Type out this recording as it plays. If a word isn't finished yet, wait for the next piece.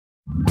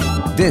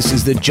This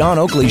is the John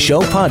Oakley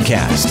Show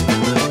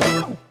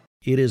podcast.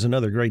 It is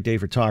another great day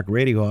for talk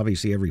radio.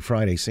 Obviously, every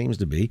Friday seems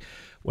to be.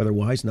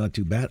 Weather-wise, not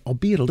too bad,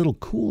 albeit a little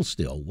cool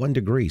still, 1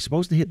 degree.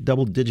 Supposed to hit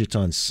double digits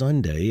on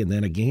Sunday, and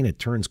then again, it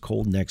turns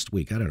cold next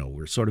week. I don't know.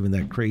 We're sort of in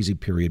that crazy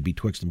period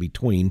betwixt and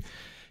between,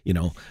 you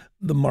know,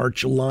 the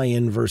March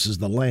lion versus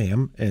the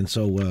lamb. And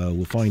so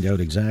we'll find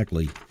out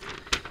exactly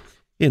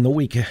in the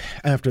week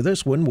after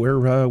this one where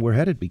we're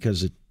headed,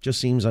 because it just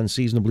seems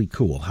unseasonably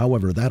cool.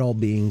 However, that all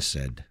being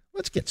said,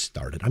 let's get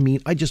started. I mean,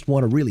 I just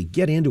want to really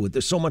get into it.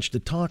 There's so much to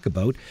talk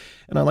about,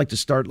 and I like to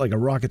start like a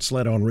rocket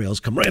sled on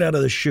rails, come right out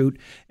of the chute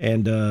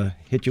and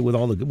hit you with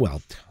all the,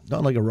 well,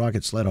 not like a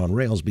rocket sled on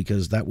rails,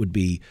 because that would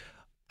be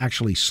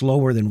actually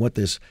slower than what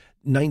this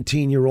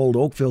 19-year-old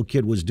Oakville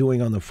kid was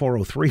doing on the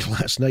 403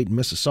 last night in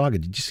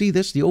Mississauga. Did you see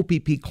this? The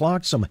OPP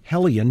clocked some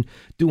hellion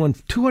doing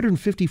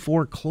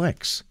 254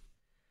 clicks.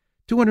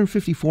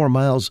 254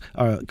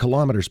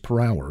 kilometers per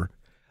hour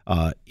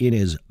in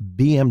his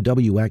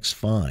BMW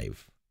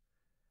X5.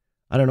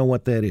 I don't know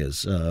what that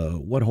is.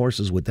 What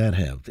horses would that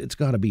have? It's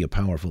got to be a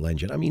powerful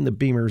engine. I mean, the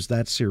Beamers,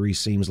 that series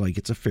seems like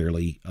it's a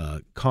fairly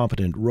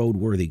competent,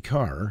 roadworthy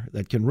car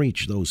that can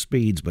reach those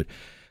speeds, but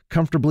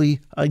comfortably,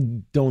 I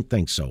don't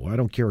think so. I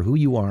don't care who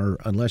you are,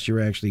 unless you're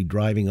actually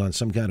driving on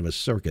some kind of a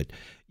circuit.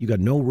 You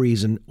got no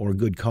reason or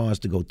good cause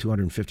to go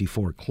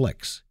 254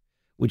 clicks,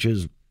 which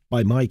is,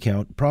 by my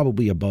count,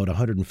 probably about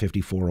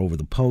 154 over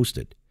the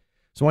posted.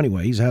 So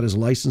anyway, he's had his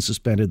license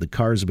suspended. The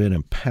car's been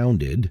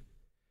impounded.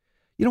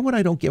 You know what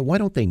I don't get? Why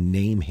don't they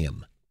name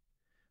him?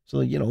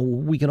 So, you know,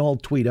 we can all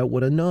tweet out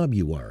what a knob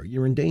you are.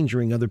 You're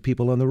endangering other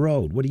people on the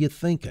road. What are you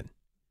thinking?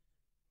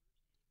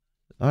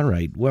 All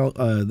right. Well,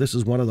 this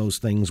is one of those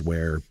things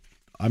where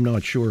I'm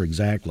not sure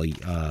exactly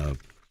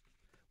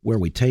where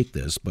we take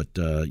this, but,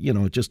 you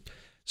know, it just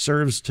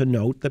serves to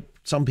note that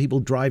some people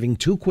driving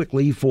too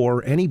quickly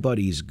for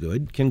anybody's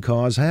good can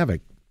cause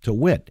havoc. To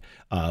wit,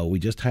 we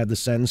just had the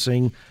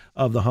sentencing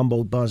of the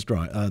Humboldt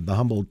the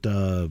Humboldt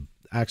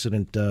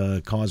accident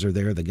causer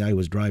there. The guy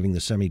was driving the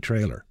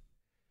semi-trailer.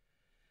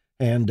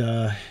 And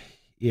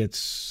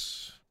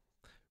it's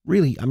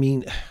really, I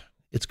mean,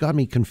 it's got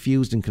me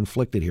confused and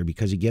conflicted here,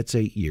 because he gets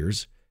 8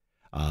 years.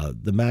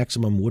 The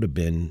maximum would have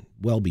been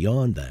well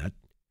beyond that.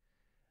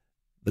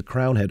 The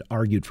Crown had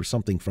argued for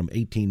something from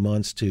 18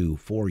 months to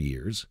 4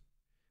 years,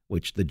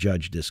 which the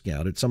judge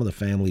discounted. Some of the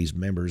family's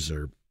members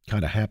are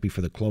kind of happy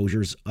for the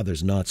closures,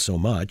 others not so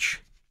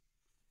much.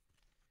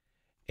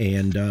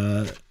 And,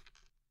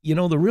 you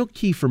know, the real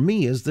key for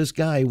me is this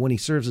guy, when he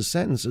serves a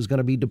sentence, is going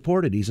to be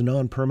deported. He's a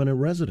non-permanent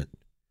resident.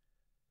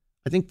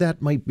 I think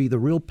that might be the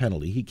real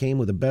penalty. He came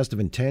with the best of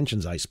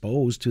intentions, I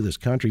suppose, to this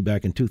country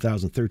back in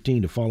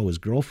 2013 to follow his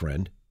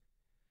girlfriend.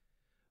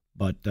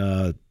 But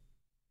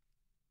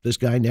this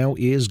guy now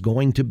is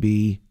going to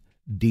be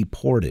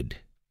deported.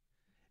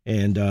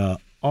 And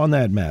on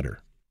that matter,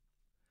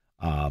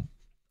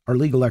 our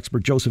legal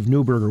expert, Joseph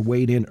Newberger,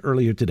 weighed in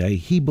earlier today.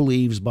 He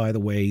believes, by the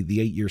way, the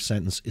 8-year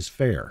sentence is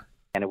fair.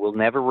 And it will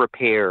never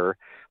repair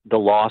the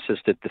losses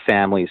that the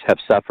families have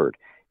suffered.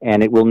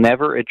 And it will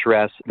never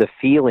address the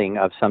feeling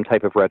of some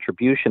type of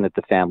retribution that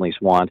the families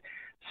want.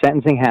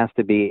 Sentencing has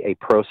to be a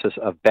process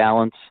of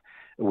balance,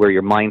 where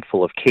you're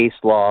mindful of case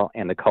law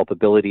and the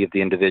culpability of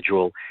the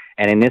individual.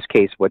 And in this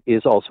case, what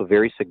is also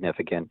very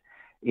significant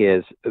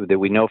is that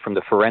we know from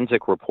the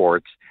forensic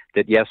reports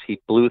that, yes,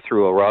 he blew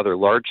through a rather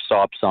large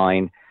stop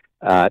sign,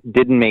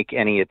 didn't make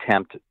any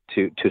attempt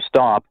to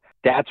stop.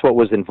 That's what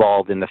was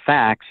involved in the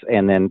facts,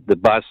 and then the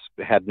bus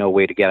had no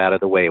way to get out of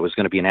the way. It was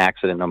going to be an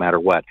accident no matter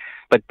what.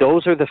 But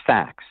those are the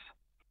facts.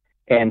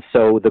 And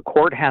so the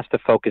court has to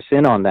focus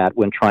in on that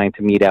when trying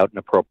to mete out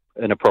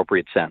an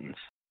appropriate sentence.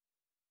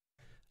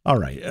 All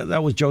right,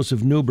 that was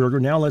Joseph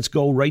Newberger. Now let's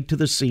go right to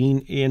the scene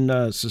in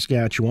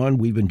Saskatchewan.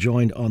 We've been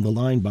joined on the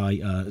line by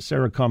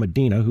Sarah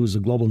Komadina, who's a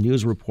global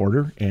news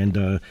reporter.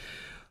 And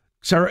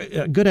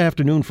Sarah, good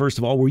afternoon, first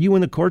of all. Were you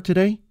in the court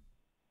today?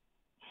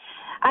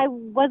 I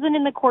wasn't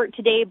in the court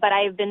today, but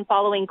I've been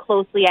following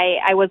closely.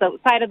 I was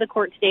outside of the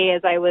court today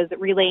as I was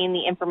relaying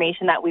the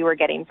information that we were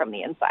getting from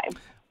the inside.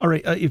 All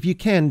right. If you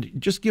can,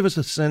 just give us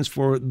a sense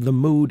for the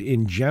mood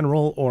in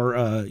general,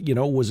 or, you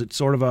know, was it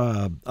sort of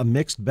a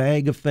mixed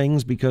bag of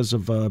things because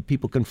of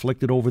people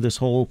conflicted over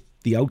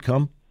the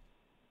outcome?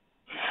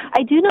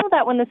 I do know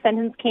that when the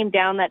sentence came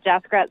down that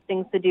Jaskrat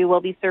Singh Sidhu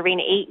will be serving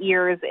 8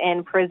 years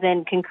in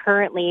prison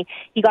concurrently.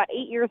 He got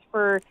 8 years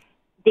for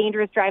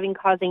dangerous driving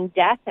causing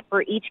death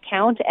for each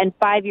count, and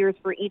 5 years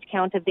for each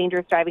count of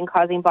dangerous driving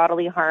causing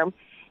bodily harm.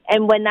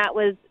 And when that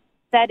was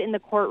said in the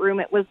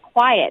courtroom, it was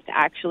quiet,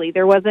 actually.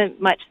 There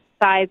wasn't much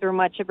size or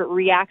much of a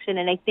reaction,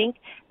 and I think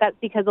that's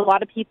because a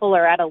lot of people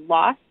are at a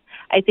loss.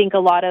 I think a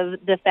lot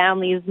of the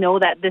families know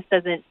that this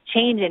doesn't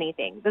change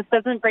anything. This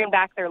doesn't bring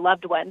back their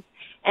loved ones.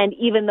 And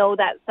even though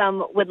that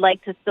some would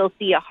like to still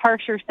see a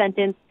harsher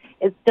sentence,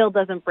 it still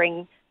doesn't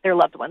bring their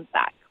loved ones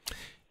back.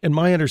 And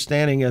my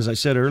understanding, as I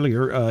said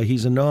earlier,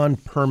 he's a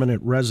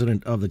non-permanent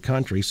resident of the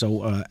country.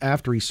 So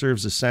after he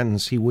serves a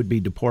sentence, he would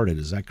be deported.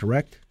 Is that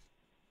correct?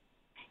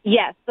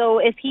 Yes. So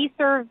if he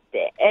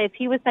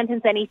was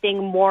sentenced anything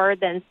more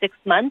than 6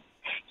 months,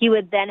 he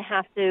would then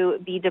have to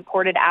be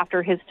deported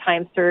after his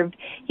time served.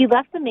 He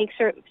left the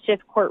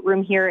makeshift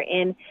courtroom here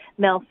in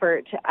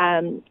Melfort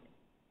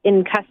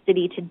in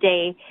custody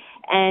today,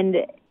 and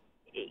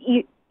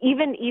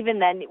even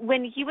then,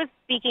 when he was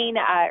speaking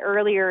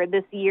earlier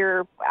this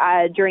year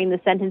during the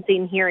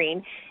sentencing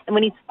hearing, and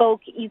when he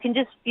spoke, you can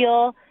just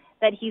feel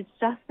that he's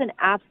just an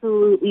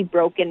absolutely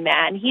broken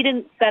man. He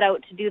didn't set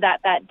out to do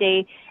that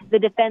day. The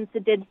defense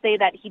did say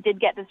that he did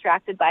get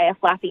distracted by a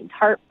flapping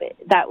tarp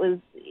that was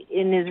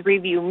in his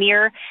rearview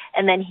mirror,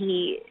 and then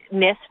he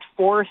missed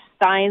 4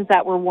 signs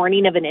that were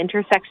warning of an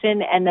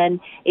intersection, and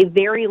then a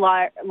very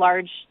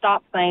large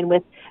stop sign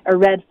with a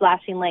red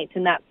flashing light,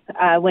 and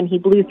that's when he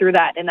blew through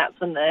that, and that's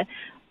when the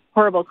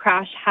horrible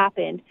crash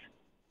happened.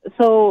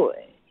 So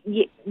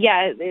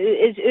yeah,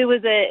 it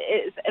was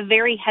a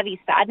very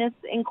heavy sadness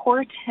in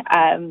court.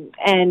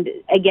 And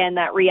again,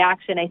 that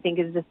reaction, I think,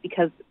 is just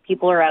because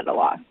people are at a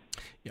loss.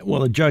 Yeah,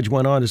 well, the judge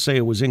went on to say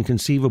it was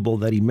inconceivable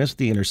that he missed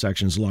the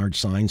intersection's large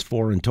signs,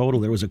 4 in total.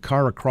 There was a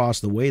car across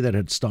the way that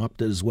had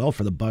stopped as well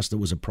for the bus that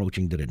was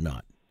approaching, did it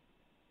not?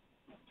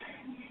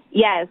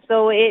 Yeah,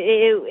 so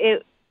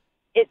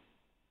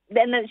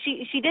and then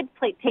she did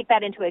take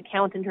that into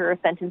account into her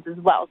sentence as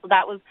well. So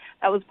that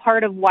was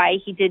part of why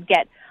he did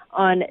get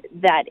on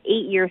that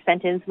 8-year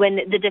sentence. When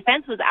the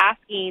defense was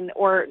asking,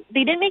 or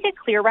they didn't make a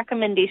clear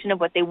recommendation of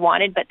what they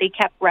wanted, but they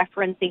kept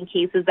referencing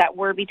cases that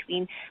were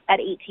between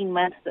that 18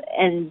 months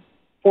and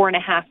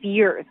 4.5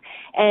 years.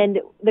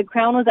 And the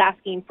Crown was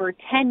asking for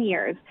 10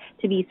 years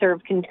to be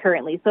served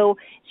concurrently. So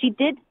she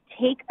did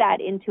take that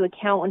into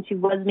account when she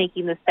was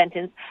making the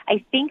sentence.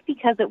 I think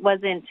because it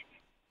wasn't,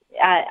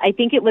 I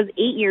think it was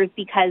 8 years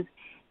because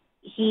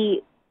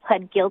he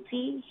pled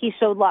guilty, he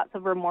showed lots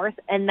of remorse,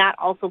 and that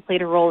also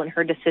played a role in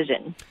her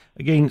decision.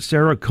 Again,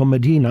 Sarah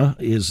Komadina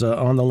is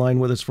on the line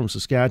with us from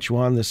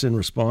Saskatchewan. This in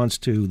response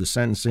to the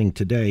sentencing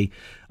today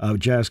of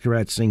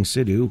Jaskirat Singh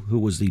Sidhu, who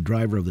was the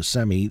driver of the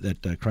semi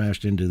that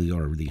crashed into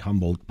the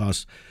Humboldt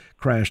bus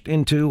crashed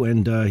into,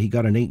 and he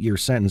got an 8-year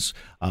sentence.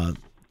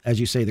 As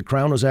you say, the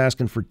Crown was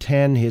asking for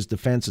 10. His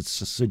defense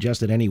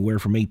suggested anywhere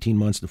from 18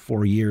 months to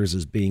 4 years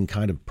as being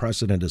kind of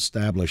precedent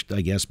established,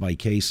 I guess, by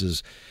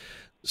cases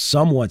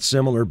somewhat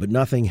similar, but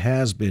nothing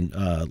has been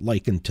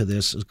likened to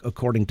this,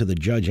 according to the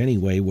judge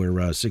anyway,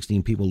 where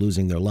 16 people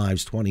losing their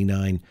lives,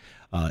 29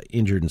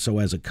 injured. And so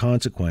as a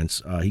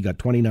consequence, he got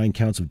 29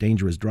 counts of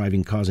dangerous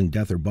driving causing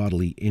death or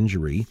bodily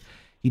injury.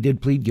 He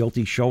did plead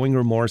guilty, showing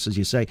remorse, as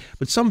you say.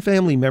 But some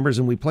family members,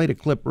 and we played a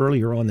clip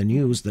earlier on the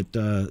news,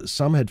 that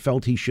some had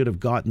felt he should have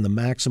gotten the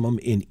maximum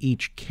in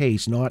each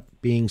case, not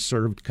being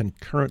served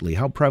concurrently.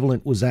 How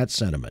prevalent was that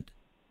sentiment?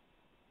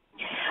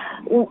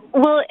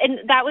 Well,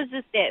 and that was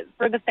just it.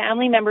 For the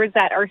family members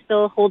that are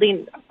still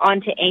holding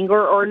on to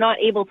anger or not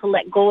able to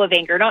let go of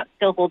anger, not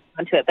still holding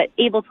on to it, but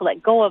able to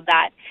let go of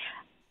that,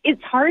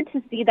 it's hard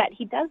to see that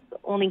he does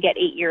only get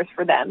 8 years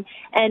for them.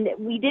 And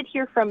we did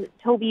hear from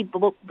Toby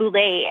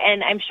Boulay,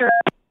 and I'm sure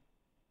you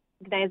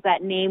recognize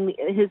that name.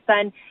 His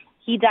son,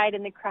 he died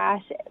in the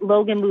crash,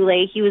 Logan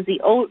Boulay. He was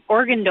the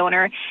organ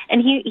donor,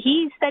 and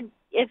he said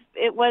if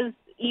it was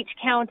each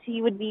count,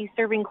 he would be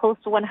serving close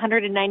to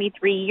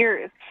 193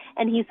 years.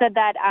 And he said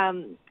that,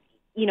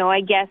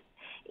 I guess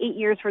 8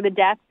 years for the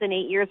deaths and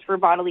 8 years for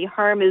bodily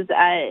harm is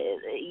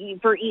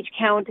for each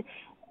count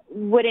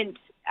wouldn't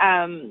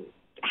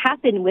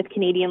happen with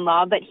Canadian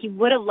law, but he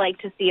would have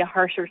liked to see a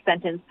harsher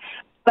sentence.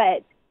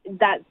 But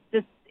that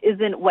just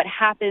isn't what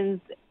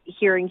happens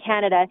here in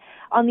Canada.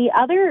 On the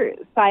other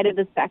side of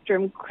the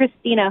spectrum,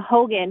 Christina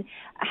Hogan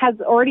has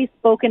already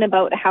spoken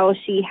about how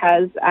she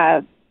has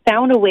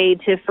found a way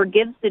to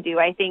forgive Sidhu,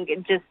 I think,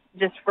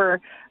 just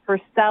for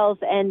herself.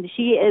 And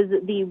she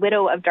is the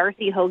widow of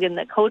Darcy Hogan,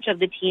 the coach of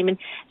the team. And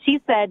she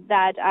said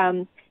that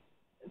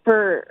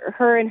for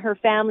her and her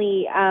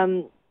family,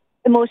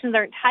 emotions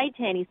aren't tied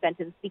to any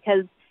sentence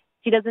because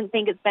she doesn't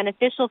think it's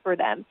beneficial for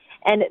them.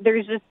 And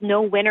there's just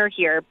no winner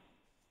here.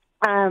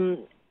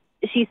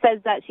 She says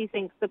that she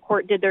thinks the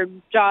court did their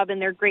job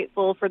and they're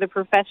grateful for the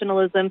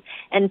professionalism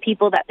and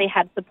people that they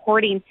had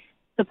supporting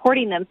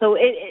them. So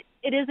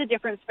it is a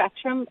different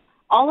spectrum.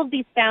 All of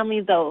these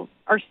families, though,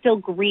 are still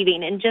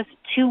grieving. In just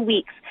 2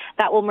 weeks,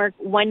 that will mark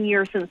 1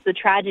 year since the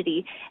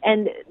tragedy.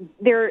 And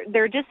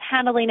they're just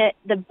handling it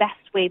the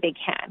best way they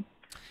can.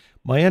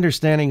 My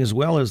understanding as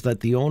well is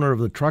that the owner of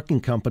the trucking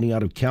company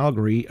out of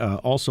Calgary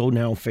also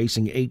now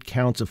facing 8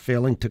 counts of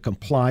failing to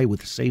comply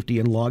with safety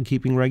and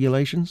log-keeping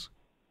regulations?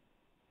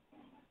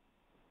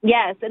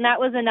 Yes, and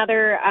that was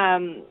another,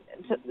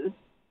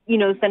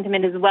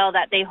 sentiment as well,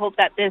 that they hope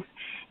that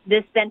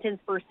this sentence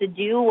for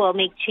Sidhu will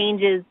make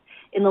changes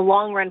in the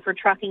long run for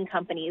trucking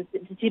companies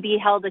to be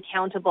held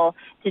accountable,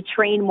 to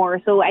train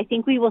more. So I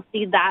think we will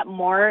see that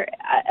more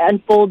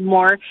unfold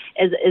more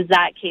as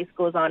that case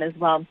goes on as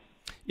well.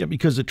 Yeah,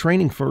 because the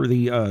training for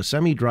the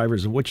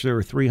semi-drivers, of which there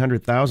are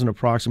 300,000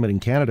 approximate in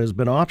Canada, has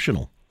been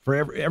optional for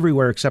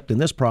everywhere except in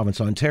this province,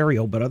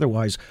 Ontario, but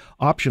otherwise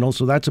optional.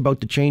 So that's about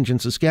to change in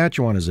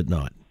Saskatchewan, is it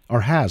not?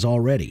 Or has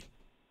already?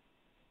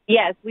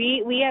 Yes,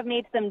 we have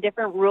made some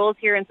different rules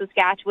here in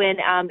Saskatchewan,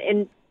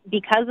 and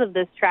because of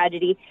this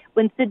tragedy.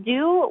 When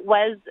Sidhu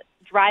was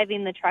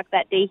driving the truck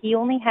that day, he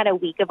only had a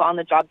week of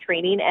on-the-job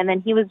training, and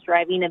then he was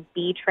driving a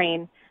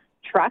B-train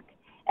truck,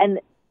 and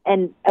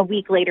a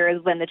week later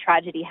is when the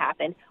tragedy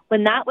happened.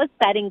 When that was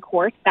set in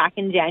court back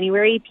in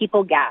January,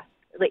 people gasped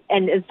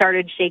and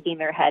started shaking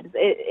their heads.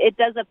 It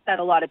does upset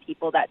a lot of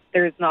people that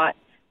there's not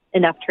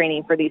enough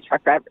training for these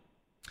truck drivers.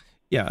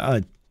 Yeah,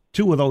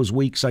 2 of those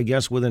weeks, I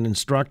guess, with an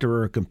instructor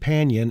or a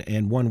companion,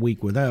 and 1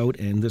 week without,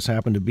 and this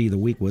happened to be the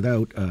week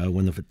without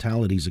when the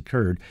fatalities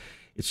occurred.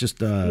 It's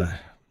just,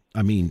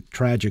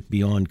 tragic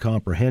beyond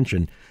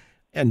comprehension.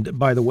 And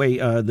by the way,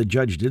 the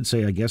judge did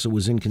say, I guess it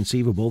was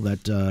inconceivable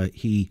that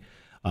he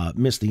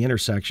missed the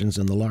intersections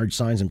and the large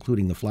signs,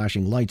 including the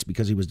flashing lights,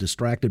 because he was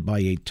distracted by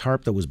a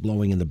tarp that was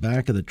blowing in the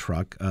back of the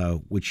truck,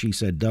 which she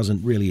said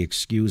doesn't really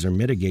excuse or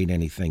mitigate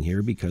anything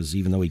here, because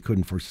even though he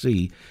couldn't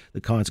foresee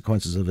the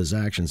consequences of his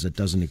actions, it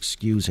doesn't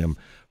excuse him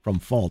from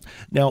fault.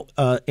 Now,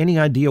 any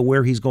idea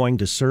where he's going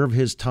to serve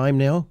his time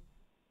now?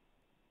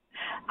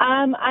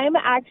 I'm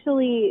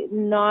actually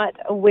not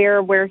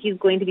aware where he's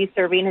going to be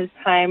serving his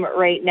time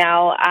right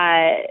now.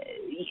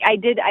 I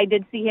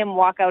did see him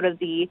walk out of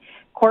the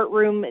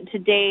courtroom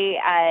today,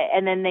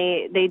 and then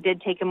they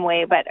did take him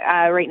away. But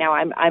right now,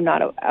 I'm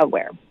not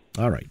aware.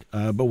 All right,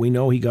 but we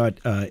know he got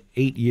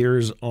 8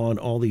 years on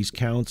all these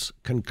counts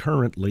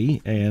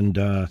concurrently,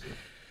 and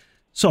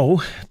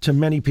so to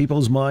many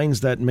people's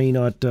minds, that may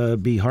not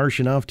be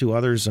harsh enough. To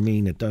others, I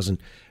mean, it doesn't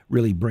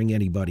really bring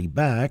anybody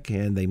back,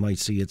 and they might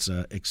see it's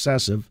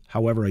excessive.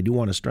 However, I do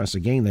want to stress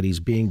again that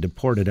he's being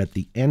deported at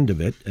the end of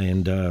it,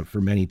 and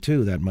for many,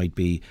 too, that might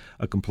be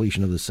a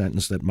completion of the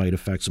sentence that might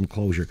affect some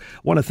closure. I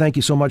want to thank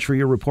you so much for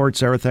your report,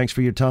 Sarah. Thanks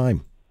for your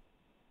time.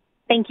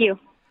 Thank you.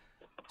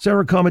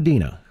 Sarah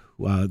Komadina,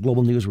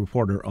 Global News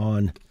reporter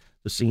on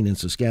the scene in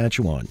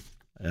Saskatchewan.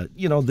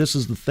 This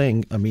is the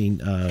thing. I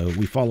mean,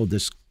 we followed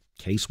this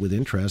case with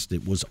interest.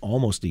 It was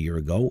almost a year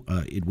ago.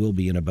 It will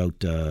be in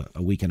about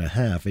a week and a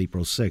half,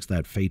 April 6th,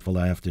 that fateful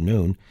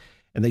afternoon.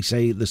 And they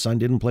say the sun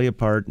didn't play a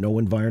part, no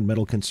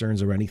environmental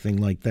concerns or anything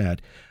like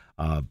that.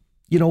 But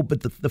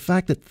the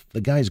fact that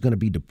the guy's going to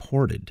be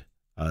deported,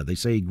 they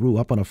say he grew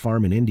up on a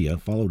farm in India,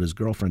 followed his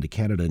girlfriend to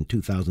Canada in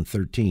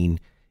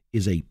 2013,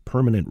 is a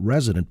permanent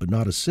resident but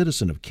not a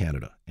citizen of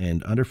Canada.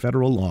 And under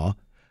federal law,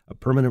 a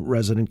permanent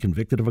resident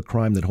convicted of a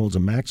crime that holds a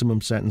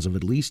maximum sentence of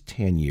at least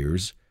 10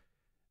 years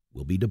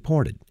will be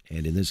deported.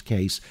 And in this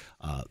case,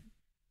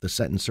 the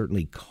sentence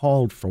certainly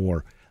called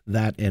for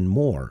that and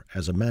more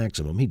as a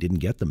maximum. He didn't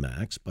get the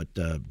max, but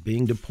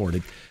being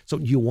deported. So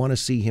do you want to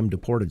see him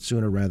deported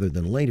sooner rather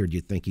than later? Do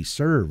you think he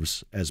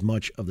serves as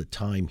much of the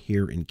time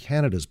here in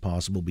Canada as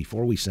possible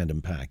before we send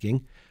him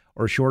packing,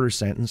 or a shorter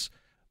sentence,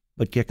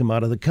 but kick him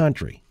out of the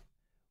country?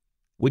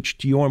 Which,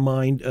 to your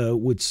mind,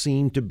 would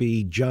seem to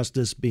be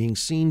justice being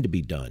seen to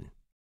be done?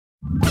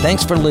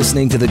 Thanks for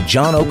listening to the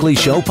John Oakley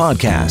Show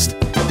podcast.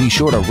 Be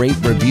sure to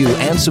rate, review,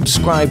 and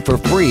subscribe for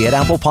free at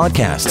Apple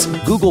Podcasts,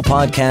 Google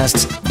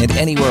Podcasts, and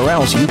anywhere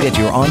else you get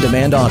your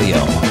on-demand audio.